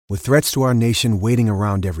With threats to our nation waiting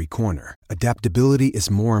around every corner, adaptability is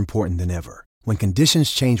more important than ever. When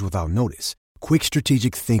conditions change without notice, quick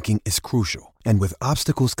strategic thinking is crucial. And with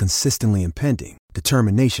obstacles consistently impending,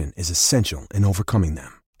 determination is essential in overcoming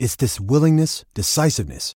them. It's this willingness,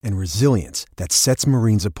 decisiveness, and resilience that sets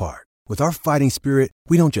Marines apart. With our fighting spirit,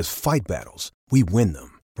 we don't just fight battles, we win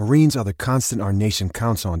them. Marines are the constant our nation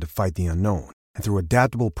counts on to fight the unknown. And through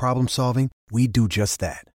adaptable problem solving, we do just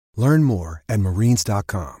that. Learn more at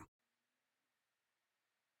marines.com.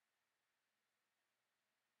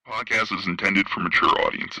 Podcast is intended for mature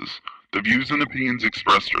audiences. The views and opinions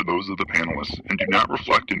expressed are those of the panelists and do not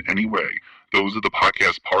reflect in any way those of the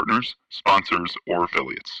podcast partners, sponsors, or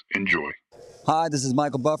affiliates. Enjoy. Hi, this is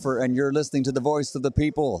Michael Buffer, and you're listening to the Voice of the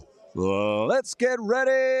People. Let's get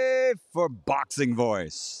ready for Boxing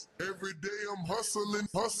Voice. Every day I'm hustling,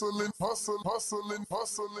 hustling, hustling, hustling,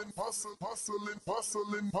 hustling, hustling, hustling,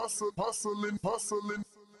 hustling, hustling, hustling, hustling.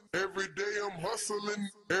 Every day I'm hustling,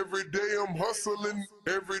 every day I'm hustling,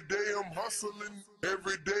 every day I'm hustling,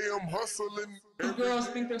 every day I'm hustling. The girls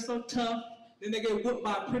think they're so tough, then they get whooped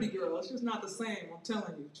by a pretty girl. It's just not the same, I'm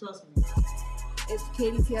telling you, trust me. If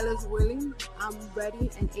Katie Taylor's willing, I'm ready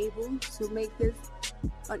and able to make this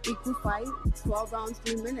an equal fight, 12 rounds,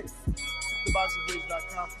 3 minutes.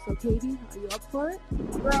 TheBoxingBreeze.com. So Katie, are you up for it?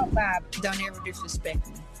 Girl, Bob, don't ever disrespect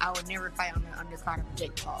me. I would never fight on the undercard of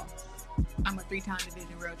Jake Paul. I'm a 3-time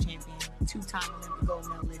division world champion, 2-time Olympic gold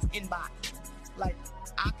medalist in boxing. Like,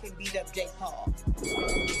 I can beat up Jake Paul.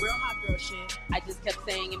 Real hot girl shit. I just kept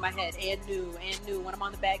saying in my head, and new. When I'm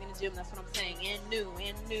on the bag in the gym, that's what I'm saying. And new.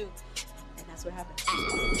 And that's what happened.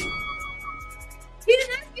 He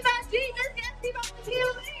didn't ask you about G, just ask me about the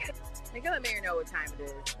heel there. Nigga, let Mary know what time it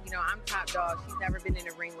is. You know, I'm top dog. She's never been in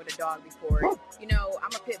a ring with a dog before. You know,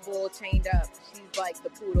 I'm a pit bull chained up. She's like the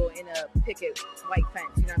poodle in a picket white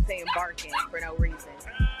fence. You know what I'm saying? Barking for no reason.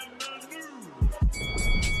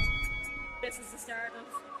 This is the start of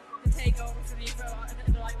the takeover for me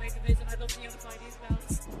in the lightweight division. I don't see how to fight these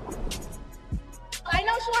belts. I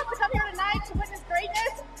know she wants to come here tonight to witness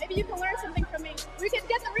greatness. Maybe you can learn something from me. We can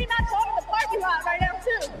get the rematch over the parking lot right now,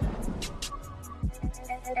 too.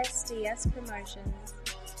 SDS Promotions.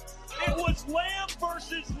 It was Lamb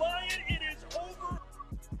versus Lion. It is over.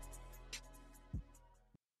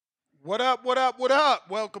 What up, what up, what up?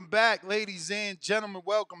 Welcome back, ladies and gentlemen.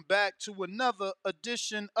 Welcome back to another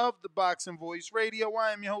edition of the Boxing Voice Radio.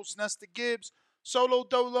 I am your host, Nesta Gibbs. Solo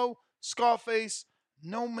Dolo, Scarface,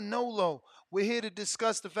 No Manolo. We're here to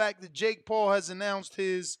discuss the fact that Jake Paul has announced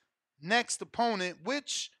his next opponent,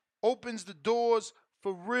 which opens the doors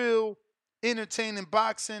for real entertaining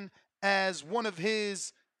boxing, as one of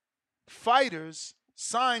his fighters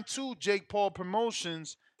signed to Jake Paul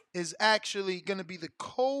Promotions is actually going to be the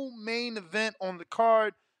co-main event on the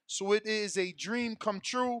card. So it is a dream come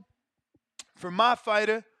true for my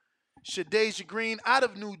fighter, Shadasia Green, out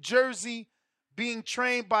of New Jersey, being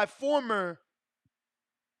trained by former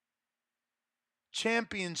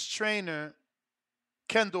Champions trainer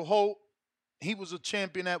Kendall Holt. He was a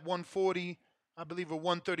champion at 140, I believe, or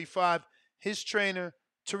 135. His trainer,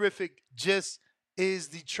 terrific, just is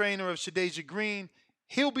the trainer of Shadasia Green.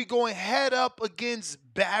 He'll be going head up against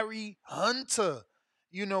Barry Hunter.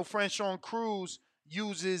 You know, Franchon Crews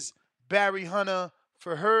uses Barry Hunter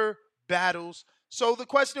for her battles. So the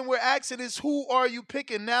question we're asking is, who are you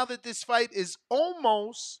picking now that this fight is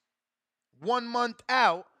almost 1 month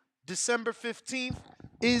out? December 15th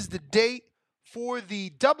is the date for the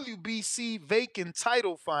WBC vacant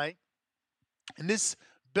title fight. And this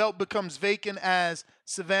belt becomes vacant as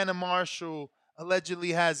Savannah Marshall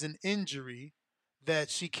allegedly has an injury that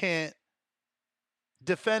she can't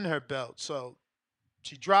defend her belt. So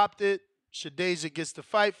she dropped it. Shadasia gets to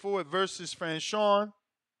fight for it versus Franchon,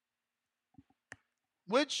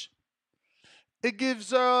 which it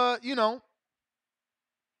gives, Shadasia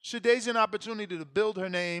an opportunity to build her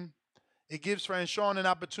name. It gives Franchon an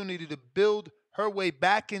opportunity to build her way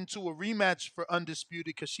back into a rematch for Undisputed,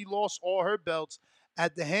 because she lost all her belts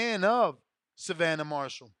at the hand of Savannah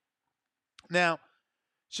Marshall. Now,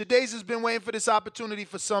 Shadasia's been waiting for this opportunity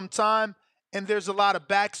for some time, and there's a lot of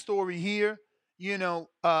backstory here. You know,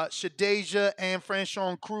 Shadasia and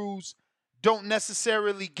Franchon Crews don't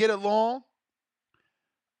necessarily get along.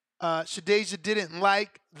 Shadasia didn't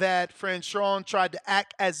like that Franchon tried to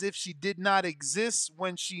act as if she did not exist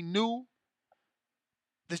when she knew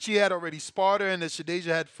that she had already sparred her and that Shadasia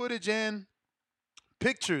had footage and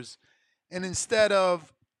pictures. And instead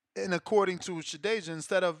of, and according to Shadasia,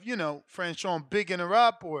 instead of, Franchon bigging her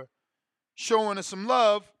up or showing her some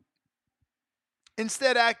love,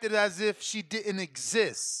 instead acted as if she didn't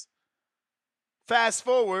exist. Fast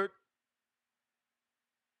forward,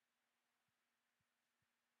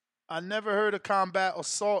 I never heard of combat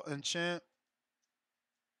assaultant, champ.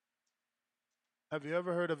 Have you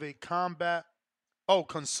ever heard of a combat? Oh,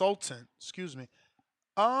 consultant. Excuse me.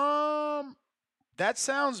 That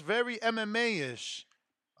sounds very MMA-ish.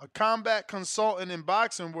 A combat consultant in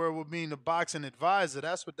boxing world would mean a boxing advisor.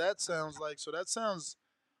 That's what that sounds like. So that sounds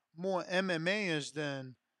more MMA-ish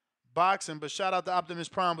than boxing. But shout out to Optimus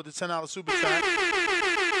Prime with the $10 super chat.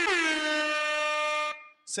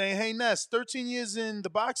 Saying, hey, Ness, 13 years in the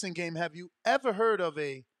boxing game, have you ever heard of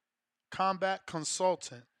a combat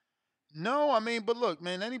consultant? No, I mean, but look,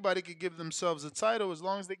 man, anybody could give themselves a title as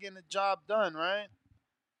long as they're getting the job done, right?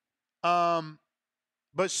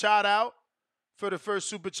 But shout out for the first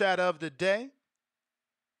super chat of the day.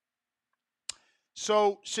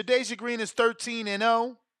 So Shadasia Green is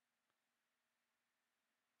 13-0.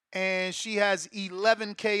 And she has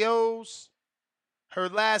 11 KOs. Her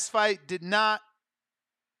last fight did not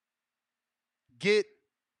get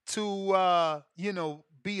to,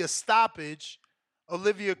 be a stoppage.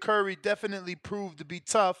 Olivia Curry definitely proved to be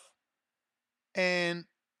tough. And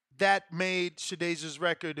that made Shadasia's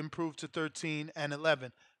record improve to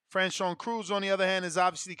 13-11. Franchon Crews, on the other hand, is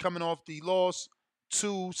obviously coming off the loss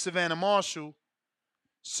to Savannah Marshall.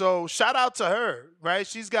 So shout out to her, right?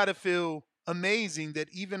 She's got to feel amazing that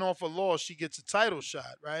even off a loss, she gets a title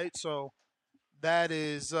shot, right? So that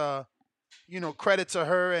is, credit to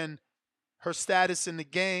her and her status in the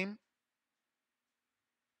game.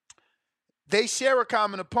 They share a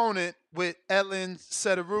common opponent with Ellen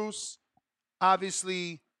Sedarus.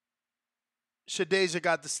 Obviously, Shadasia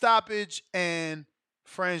got the stoppage, and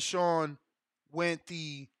Franchon went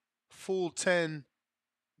the full 10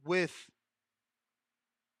 with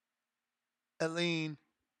Ellen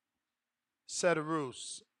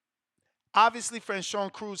Sedarus. Obviously,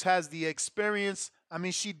 Franchon Crews has the experience. I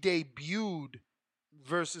mean, she debuted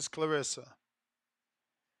versus Clarissa.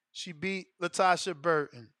 She beat Latasha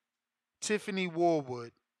Burton, Tiffany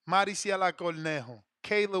Warwood, Mariciela Cornejo,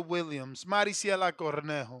 Kayla Williams, Mariciela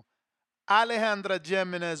Cornejo. Alejandra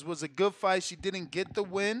Jimenez was a good fight. She didn't get the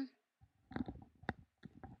win.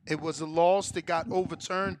 It was a loss that got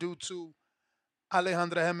overturned due to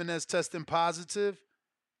Alejandra Jimenez testing positive.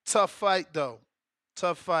 Tough fight, though.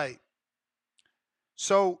 Tough fight.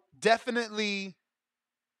 So definitely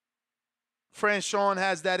Franchon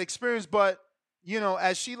has that experience. But,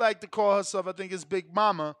 as she liked to call herself, I think it's Big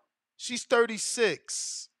Mama, she's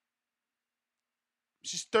 36.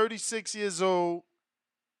 She's 36 years old.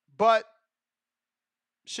 But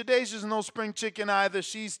Shadasia's no spring chicken either.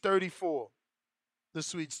 She's 34. The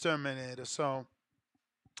Sweets Terminator. So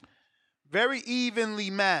very evenly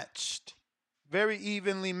matched. Very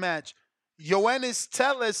evenly matched. Yoenis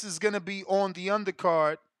Tellez is going to be on the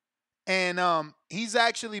undercard. And he's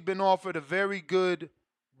actually been offered a very good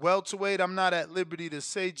welterweight. I'm not at liberty to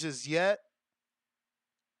say just yet.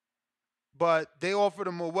 But they offered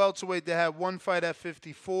him a welterweight. They had one fight at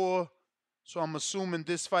 54. So I'm assuming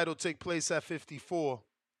this fight will take place at 54.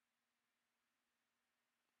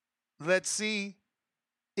 Let's see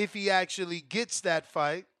if he actually gets that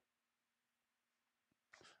fight.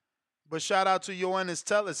 But shout out to Yoenis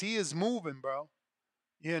Tellez. He is moving, bro.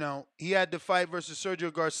 He had the fight versus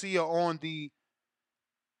Sergio Garcia on the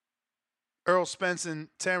Errol Spence and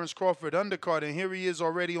Terrence Crawford undercard. And here he is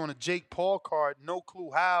already on a Jake Paul card. No clue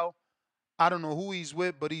how. I don't know who he's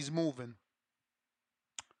with, but he's moving.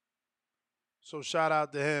 So shout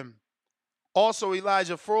out to him. Also,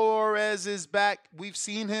 Elijah Flores is back. We've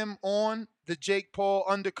seen him on the Jake Paul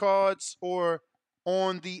undercards or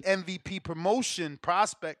on the MVP promotion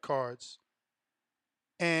prospect cards.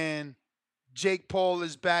 And Jake Paul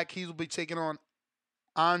is back. He will be taking on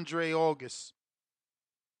Andre August.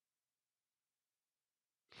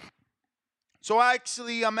 So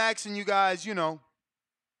actually, I'm asking you guys, who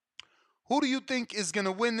do you think is going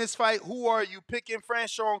to win this fight? Who are you picking?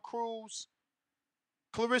 Franchon Crews?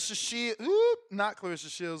 Clarissa Shields, not Clarissa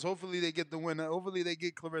Shields. Hopefully they get the winner. Hopefully they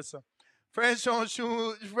get Clarissa.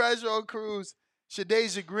 Franchon Crews,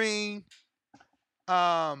 Shadasia Green.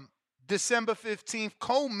 December 15th,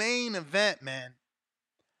 co-main event, man.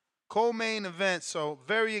 Co-main event. So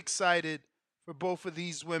very excited for both of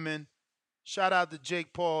these women. Shout out to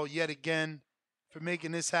Jake Paul yet again for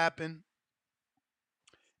making this happen.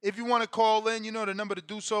 If you want to call in, you know the number to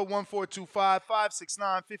do so,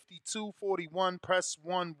 1-425-569-5241. Press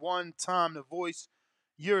 1 time to voice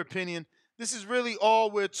your opinion. This is really all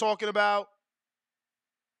we're talking about,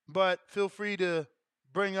 but feel free to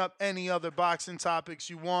bring up any other boxing topics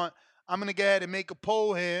you want. I'm going to go ahead and make a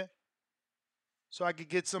poll here so I could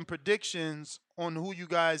get some predictions on who you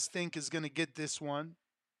guys think is going to get this one.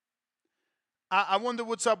 I wonder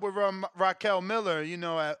what's up with Raquel Miller,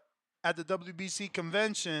 at the WBC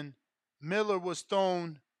convention, Miller was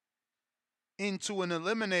thrown into an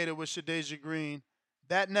eliminator with Shadasia Green.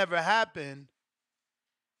 That never happened.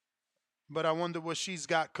 But I wonder what she's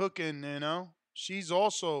got cooking, you know? She's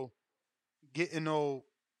also getting old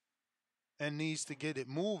and needs to get it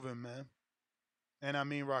moving, man. And I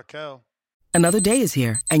mean Raquel. Another day is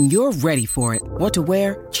here, and you're ready for it. What to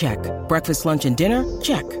wear? Check. Breakfast, lunch, and dinner?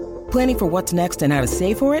 Check. Planning for what's next and how to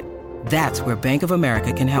save for it? That's where Bank of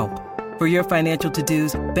America can help. For your financial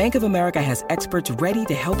to-dos, Bank of America has experts ready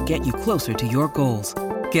to help get you closer to your goals.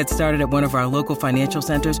 Get started at one of our local financial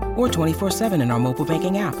centers or 24/7 in our mobile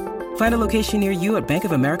banking app. Find a location near you at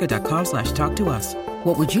bankofamerica.com/talktous.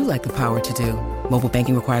 What would you like the power to do? Mobile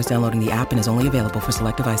banking requires downloading the app and is only available for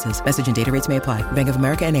select devices. Message and data rates may apply. Bank of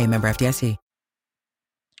America N.A., member FDIC.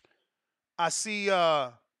 I see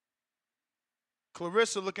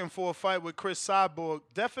Clarissa looking for a fight with Chris Cyborg.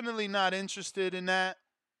 Definitely not interested in that.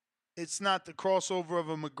 It's not the crossover of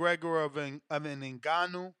a McGregor or of an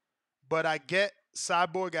Ngannou. But I get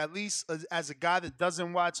Cyborg, at least as a guy that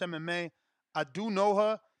doesn't watch MMA. I do know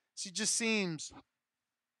her. She just seems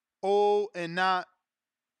old and not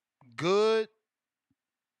good.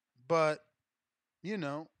 But, you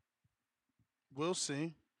know, we'll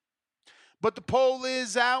see. But the poll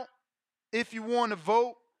is out if you want to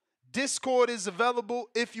vote. Discord is available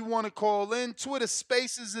if you want to call in. Twitter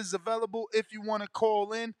Spaces is available if you want to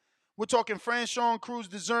call in. We're talking Franchon,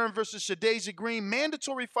 Crews-Dezurn versus Shadasia Green.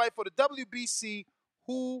 Mandatory fight for the WBC.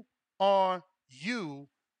 Who are you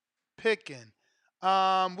picking?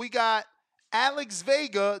 We got Alex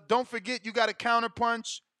Vega. Don't forget, you got a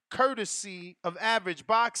counterpunch courtesy of Average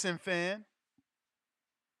Boxing Fan.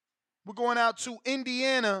 We're going out to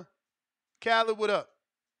Indiana. Khaled, what up?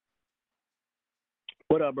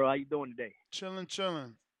 What up, bro? How you doing today? Chilling.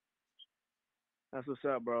 That's what's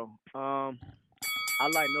up, bro. I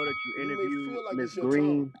know that you interviewed Miss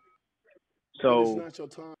Green. So it's not your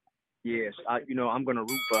time. yes, I'm gonna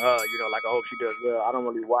root for her. Like I hope she does well. I don't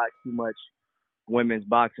really watch too much women's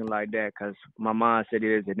boxing like that because my mindset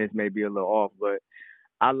is, and this may be a little off, but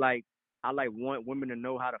I want women to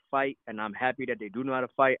know how to fight, and I'm happy that they do know how to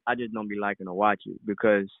fight. I just don't be liking to watch it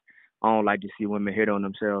because I don't like to see women hit on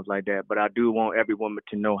themselves like that. But I do want every woman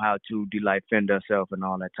to know how to defend herself and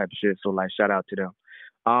all that type of shit. So shout out to them.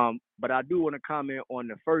 But I do want to comment on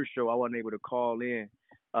the first show. I wasn't able to call in.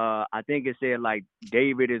 I think it said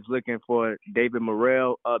David is looking for David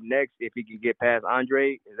Morrell up next if he can get past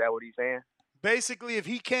Andre. Is that what he's saying? Basically, if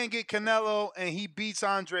he can't get Canelo and he beats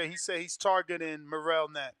Andre, he said he's targeting Morrell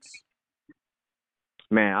next.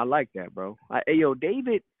 Man, I like that, bro.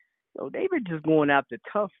 David just going after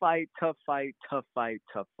tough fight.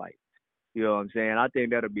 You know what I'm saying? I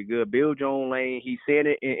think that'll be good. Build your own lane. He said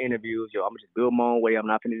it in interviews. I'm going to just build my own way. I'm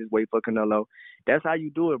not going to just wait for Canelo. That's how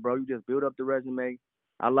you do it, bro. You just build up the resume.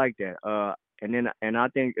 I like that. And I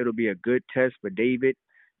think it'll be a good test for David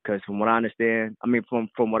because from what I understand,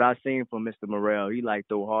 from what I've seen from Mr. Morrell, he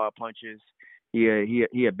throw hard punches. He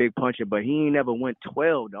a big puncher, but he ain't never went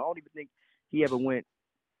 12. I don't even think he ever went.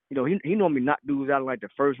 He normally knock dudes out in the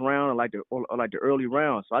first round or the early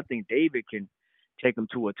round. So I think David can take him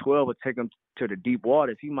to a 12 or take him to the deep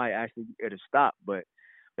waters. He might actually get a stop, but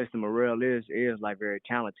Mr. Morrell is very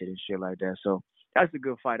talented and shit like that. So that's a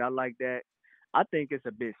good fight. I like that. I think it's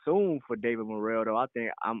a bit soon for David Morrell though.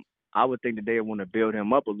 I would think that they want to build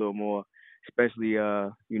him up a little more, especially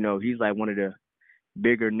he's one of the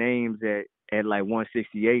bigger names at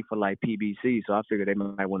 168 for PBC. So I figure they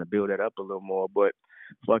might want to build that up a little more, but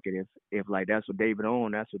fuck it. If that's what David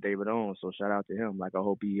on, that's what David on. So shout out to him. I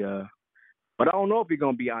hope he but I don't know if he's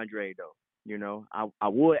gonna be Andre though. I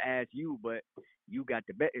would ask you, but you got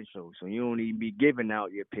the betting show, so you don't even be giving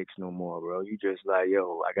out your picks no more, bro. You just I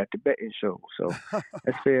got the betting show. So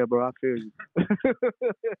that's fair, bro. I feel you.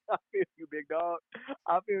 I feel you,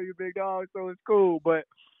 big dog. So it's cool. But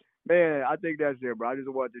man, I think that's it, bro. I just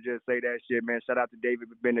wanted to just say that shit, man. Shout out to David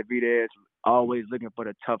Benavidez, always looking for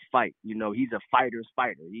the tough fight. He's a fighter's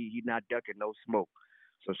fighter. He's not ducking no smoke.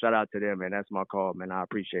 So shout out to them, man. That's my call, man. I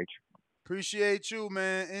appreciate you. Appreciate you,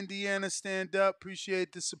 man. Indiana, stand up.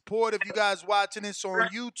 Appreciate the support. If you guys watching this on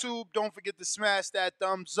YouTube, don't forget to smash that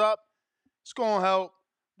thumbs up. It's going to help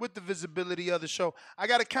with the visibility of the show. I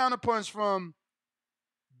got a counterpunch from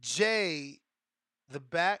Jay. The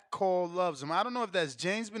back call loves him. I don't know if that's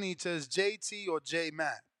James Benitez, JT, or J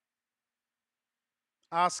Matt.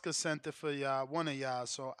 Oscar sent it for y'all, one of y'all,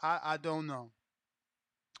 so I don't know.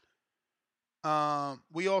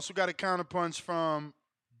 We also got a counterpunch from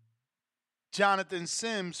Jonathan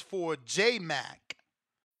Sims for J Mac.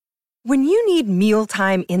 When you need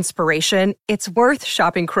mealtime inspiration, it's worth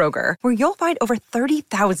shopping Kroger, where you'll find over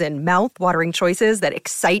 30,000 mouth-watering choices that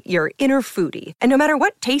excite your inner foodie. And no matter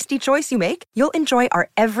what tasty choice you make, you'll enjoy our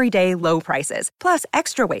everyday low prices, plus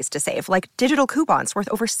extra ways to save, like digital coupons worth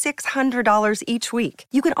over $600 each week.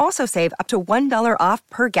 You can also save up to $1 off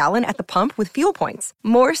per gallon at the pump with fuel points.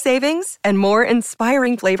 More savings and more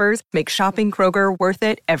inspiring flavors make shopping Kroger worth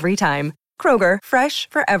it every time. Kroger, fresh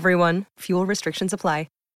for everyone. Fuel restrictions apply.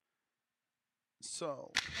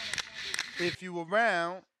 So, if you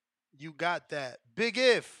around, you got that. Big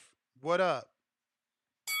If, what up?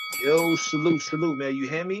 Yo, salute, man. You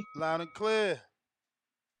hear me? Loud and clear.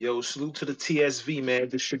 Yo, salute to the TSV, man.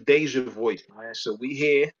 The Shadasia voice, man. So we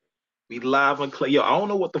here, we live on Clay. Yo, I don't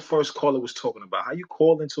know what the first caller was talking about. How you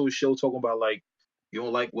call into a show talking about like you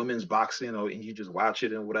don't like women's boxing or and you just watch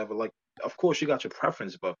it and whatever. Like, of course you got your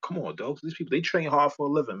preference, but come on, dogs. These people they train hard for a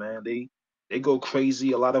living, man. They go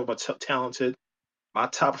crazy. A lot of them are talented. My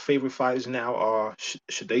top favorite fighters now are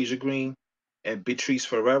Shadasia Green and Beatrice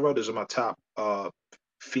Ferreira. Those are my top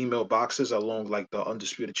female boxers, along like the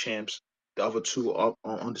undisputed champs, the other two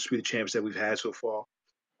undisputed champs that we've had so far.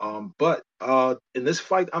 But in this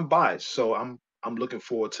fight, I'm biased, so I'm looking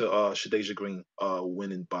forward to Shadasia Green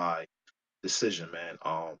winning by decision, man.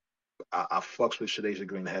 I fucks with Shadasia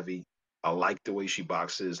Green heavy. I like the way she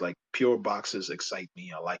boxes. Like pure boxers excite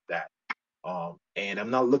me. I like that. And I'm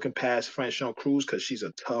not looking past Franchon Crews because she's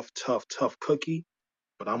a tough cookie.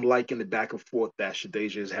 But I'm liking the back and forth that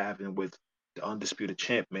Shadasia is having with the undisputed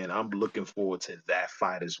champ, man. I'm looking forward to that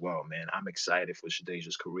fight as well, man. I'm excited for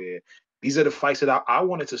Shadasia's career. These are the fights that I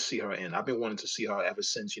wanted to see her in. I've been wanting to see her ever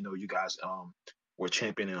since you guys were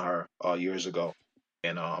championing her years ago,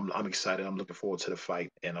 and I'm excited. I'm looking forward to the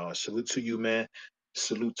fight. And salute to you, man.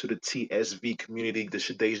 Salute to the TSV community, the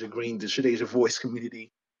Shadasia Green, the Shadasia Voice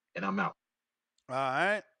community, and I'm out. All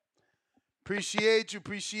right. Appreciate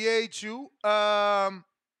you.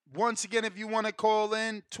 Once again, if you want to call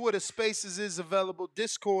in, Twitter Spaces is available.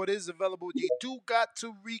 Discord is available. You do got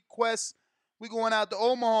to request. We going out to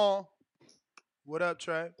Omaha. What up,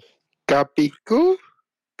 Trey? Capicu?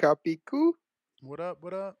 What up?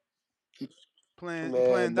 Man, You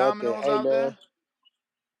playing nothing. dominoes Hey, out man.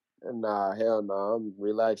 there? Nah, hell no. I'm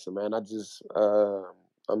relaxing, man.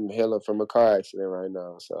 I'm healing from a car accident right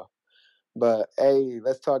now, so. But, hey,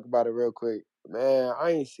 let's talk about it real quick. Man,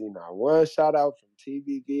 I ain't seen not one shout out from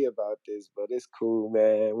TBV about this, but it's cool,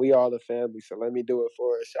 man. We all a family, so let me do it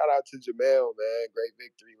for us. Shout out to Jamel, man. Great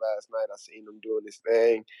victory last night. I seen him doing his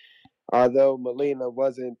thing. Although Molina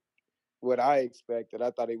wasn't what I expected,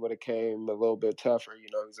 I thought he would have came a little bit tougher.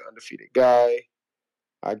 He's an undefeated guy.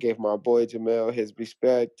 I gave my boy Jamel his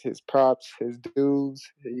respect, his props, his dues.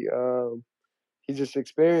 He just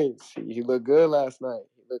experienced. He looked good last night.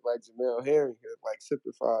 He looked like Jamel Herring. He looked like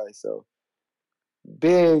Simplify. So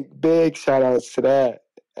big shout outs to that.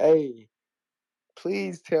 Hey,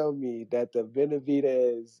 please tell me that the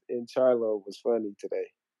Benavidez in Charlo was funny today.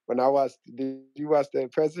 Did you watch the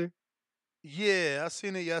presser? Yeah, I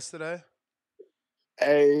seen it yesterday.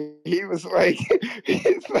 Hey, he was like,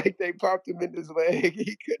 it's like they popped him in his leg.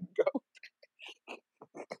 He couldn't go.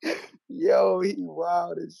 Yo, he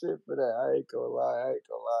wild as shit for that. I ain't gonna lie.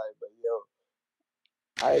 But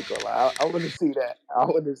yo, I ain't gonna lie. I want to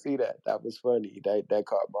see that. That was funny. That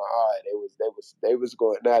caught my eye. They was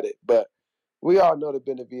going at it. But we all know that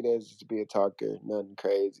Benavidez is to be a talker, nothing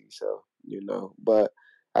crazy. So but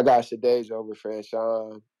I got Shadasia over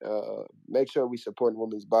Franchon. Make sure we support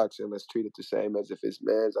women's boxing. Let's treat it the same as if it's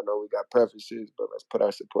men's. I know we got preferences, but let's put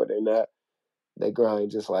our support in that. They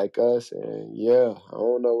grind just like us, and yeah, I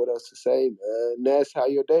don't know what else to say, man. Ness, how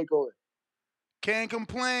your day going? Can't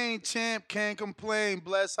complain, champ. Can't complain.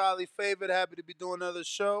 Blessed, highly favored. Happy to be doing another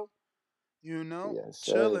show. Yes,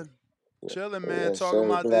 sir. Chilling, man. Yes, Talking sir.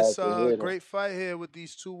 about Glad this to hear that. great fight here with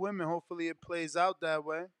these two women. Hopefully, it plays out that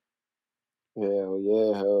way.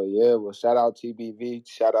 Hell yeah. Well, shout out TBV,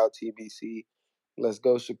 shout out TBC. Let's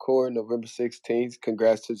go Shakur, November 16th.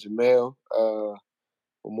 Congrats to Jamel.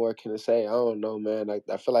 What more can I say? I don't know, man.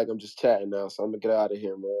 I feel like I'm just chatting now, so I'm gonna get out of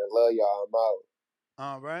here, man. Love y'all. I'm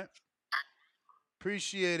out. All right.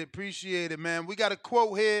 Appreciate it, man. We got a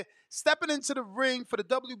quote here. Stepping into the ring for the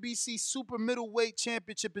WBC Super Middleweight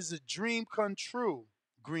Championship is a dream come true,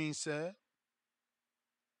 Green said.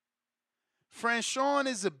 Franchon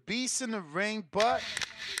is a beast in the ring, but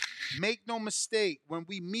make no mistake, when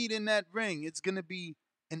we meet in that ring, it's going to be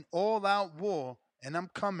an all-out war, and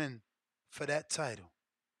I'm coming for that title.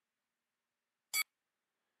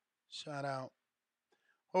 Shout out.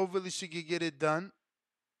 Hopefully she can get it done.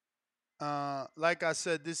 Like I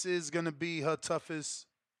said, this is going to be her toughest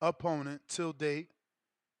opponent till date.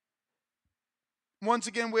 Once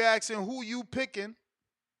again, we're asking who you picking.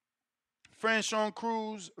 Franchon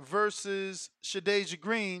Crews versus Shadasia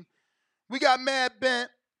Green. We got Mad Bent,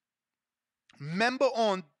 member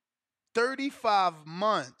on 35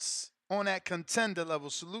 months on that contender level.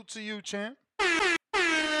 Salute to you, champ.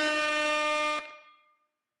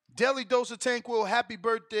 Daily Dose of Tank Will, happy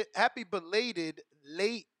birthday, happy belated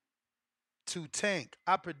late to Tank.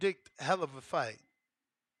 I predict hell of a fight.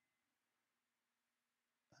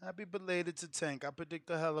 Happy belated to Tank. I predict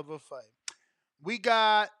a hell of a fight. We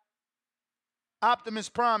got Optimus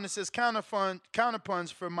Prime that says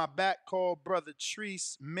counterpunch for my back called brother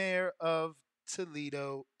Treese, mayor of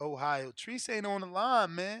Toledo, Ohio. Treese ain't on the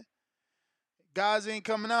line, man. Guys ain't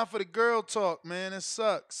coming out for the girl talk, man. It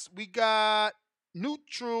sucks. We got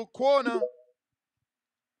Neutral Corner.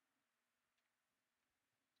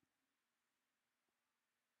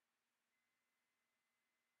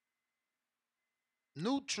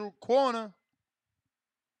 Neutral Corner.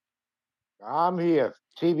 I'm here.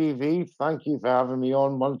 TBV, thank you for having me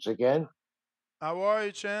on once again. How are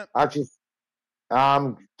you, champ?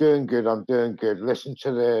 I'm doing good. I'm doing good. Listen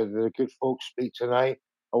to the good folks speak tonight.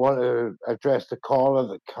 I want to address the caller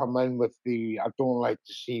that come in with the I don't like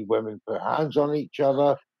to see women put hands on each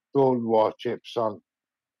other. Don't watch it, son.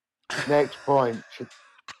 Next point.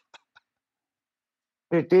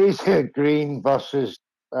 Shadasia Green versus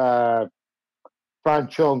Franchon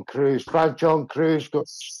Crews. Franchon Crews got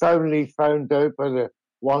soundly found out by the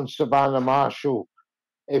one Savannah Marshall.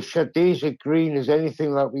 If Shadasia Green is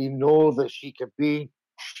anything that we know that she could be,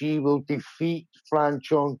 she will defeat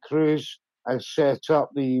Franchon Crews and set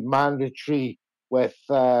up the mandatory with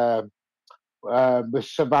Savannah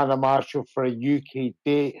Marshall for a UK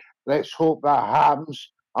date. Let's hope that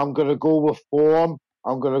happens. I'm going to go with form.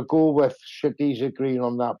 I'm going to go with Shadasia Green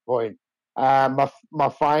on that point. My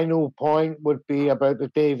final point would be about the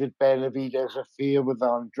David Benavidez affair with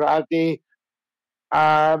Andrade.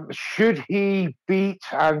 Should he beat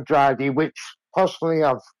Andrade, which personally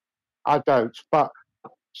I doubt, but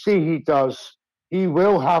see he does, he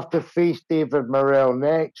will have to face David Morrell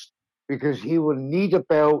next because he will need a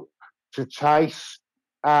belt to entice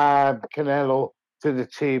Canelo to the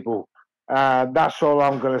table. That's all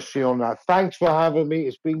I'm going to say on that. Thanks for having me.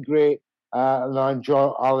 It's been great, and I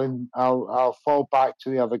enjoy. I'll fall back to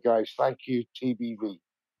the other guys. Thank you, TBV.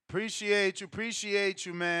 Appreciate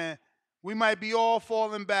you, man. We might be all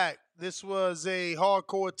falling back. This was a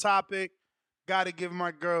hardcore topic. Got to give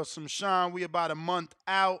my girl some shine. We about a month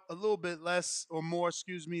out, a little bit less or more,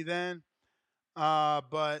 excuse me, then.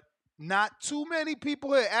 But not too many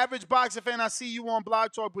people here. Average boxer fan, I see you on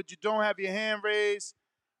Blog Talk, but you don't have your hand raised.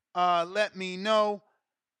 Let me know.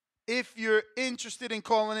 If you're interested in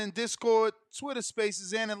calling in Discord, Twitter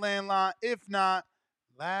Spaces, and the landline. If not,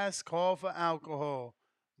 last call for alcohol.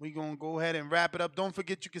 We're going to go ahead and wrap it up. Don't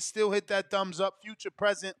forget, you can still hit that thumbs up, future,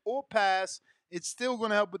 present, or past. It's still going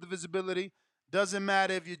to help with the visibility. Doesn't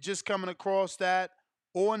matter if you're just coming across that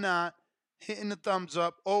or not. Hitting the thumbs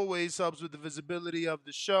up always helps with the visibility of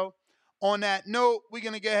the show. On that note, we're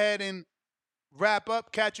going to go ahead and wrap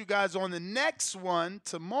up. Catch you guys on the next one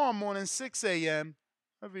tomorrow morning, 6 a.m.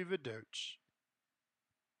 Arrivederci.